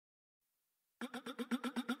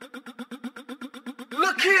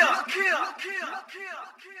Look here.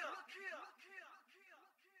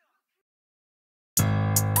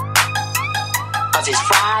 Cause it's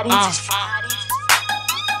Fridays.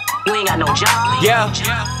 You ain't got no job. Yeah.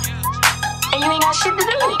 And you ain't got shit to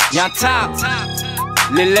do. Young Top.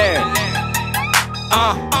 Lil Larry.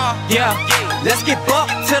 Yeah. Let's get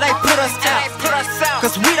bucked till they put us out.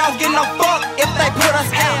 Cause we don't get no fuck if they put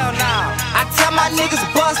us out. I tell my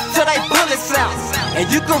niggas bust till they bullets out. And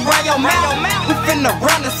you can run your mouth, we finna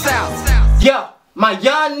run the south. Yeah, my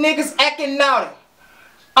young niggas acting naughty.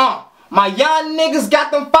 My young niggas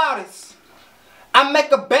got them 40s. I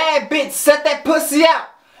make a bad bitch set that pussy out.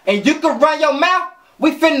 And you can run your mouth,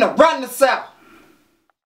 we finna run the south.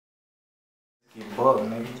 Get bugged,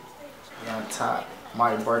 nigga. Young Top.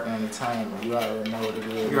 Mike Burton Entertainment. You already know what it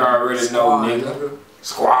is. You already know, nigga.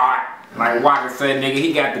 Squad. Like Walker said, nigga,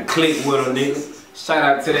 he got the click with him, nigga. Shout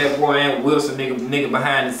out to that boy and Wilson, nigga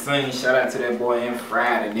behind the scenes. Shout out to that boy and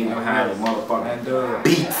Friday, nigga behind the motherfucking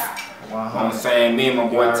beats. You know what I'm saying? Me and my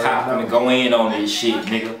boy Top gonna go in on this shit,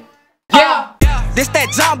 nigga. Yeah, this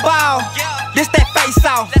that jump ball, this that face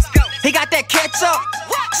off. He got that ketchup,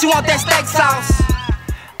 she want that steak sauce.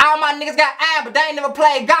 All my niggas got iron, but they ain't never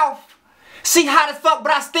played golf. She hot as fuck,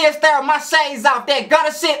 but I still stare with my shades off. That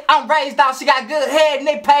gutter shit, I'm raised off. She got good head and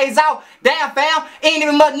it pays off. Damn fam, ain't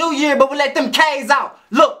even much New Year, but we let them K's out.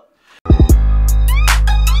 Look.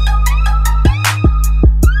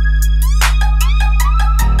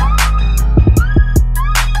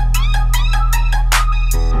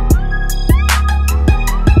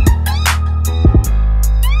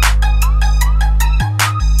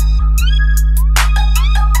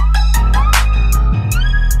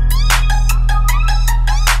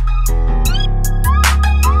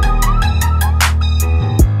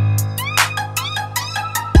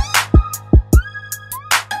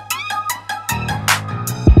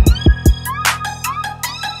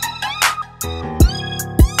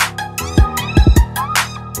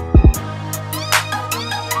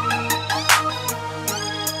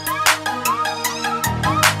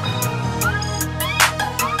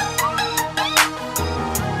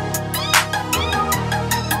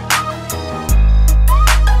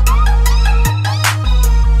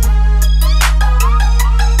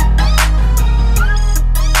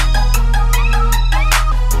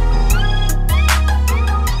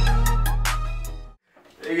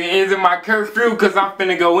 Is it my curfew? Cause I'm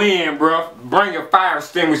finna go in, bro. Bring your fire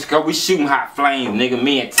extinguisher, cause we shooting hot flames, nigga.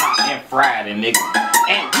 Me and Top and Friday, nigga.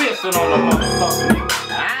 And Wilson on the motherfucker, nigga.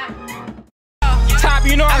 Top,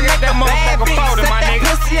 you know I got that motherfucker photo, my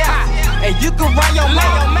nigga. And you can run your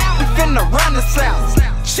mouth, we finna run the south.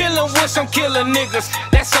 Chillin' with some killer niggas,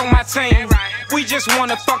 that's on my team. We just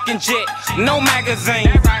want a fucking jet, no magazine.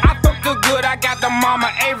 I fuck her good, I got the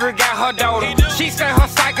mama, Avery got her daughter. She said her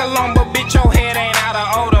cycle on, but bitch your head ain't out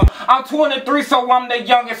of order. I'm 23, so I'm the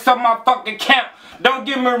youngest of my fucking camp. Don't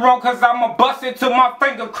get me wrong, cause I'ma bust it till my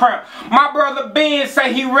finger cramp. My brother Ben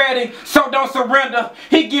say he ready, so don't surrender.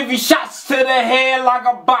 He give you shots to the head like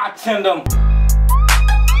a bartender.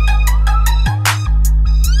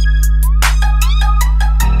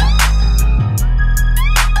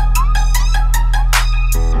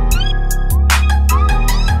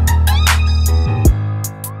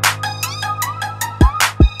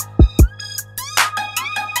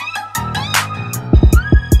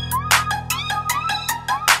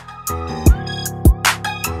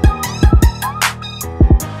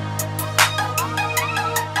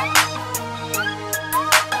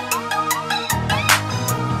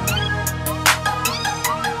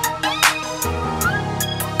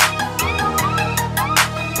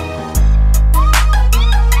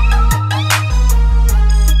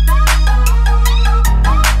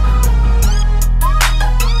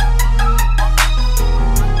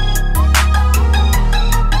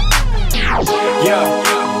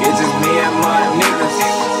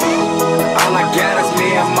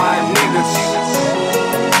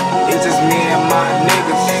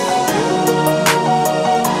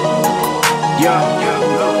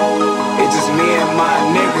 It's just me and my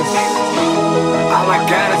niggas. All I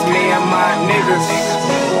got is me and my niggas.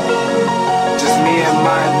 Just me and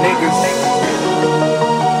my niggas.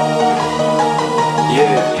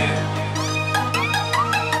 Yeah.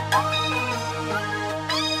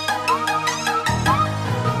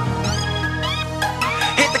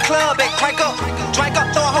 Hit the club and crank up, drink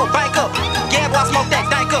up, throw a whole bank up. Yeah, boy, I smoke that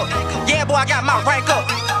dank up. Yeah, boy, I got my rank up.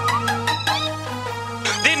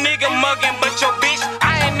 This nigga muggin', but your bitch,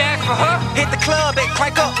 I ain't asked for her. Hit the club and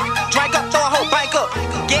crank up, drink up, throw a whole bank up.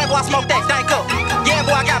 Yeah, boy, I smoke that dank up. Yeah,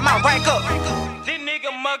 boy, I got my rank up. This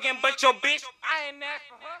nigga muggin', but your bitch, I ain't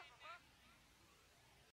asked for her.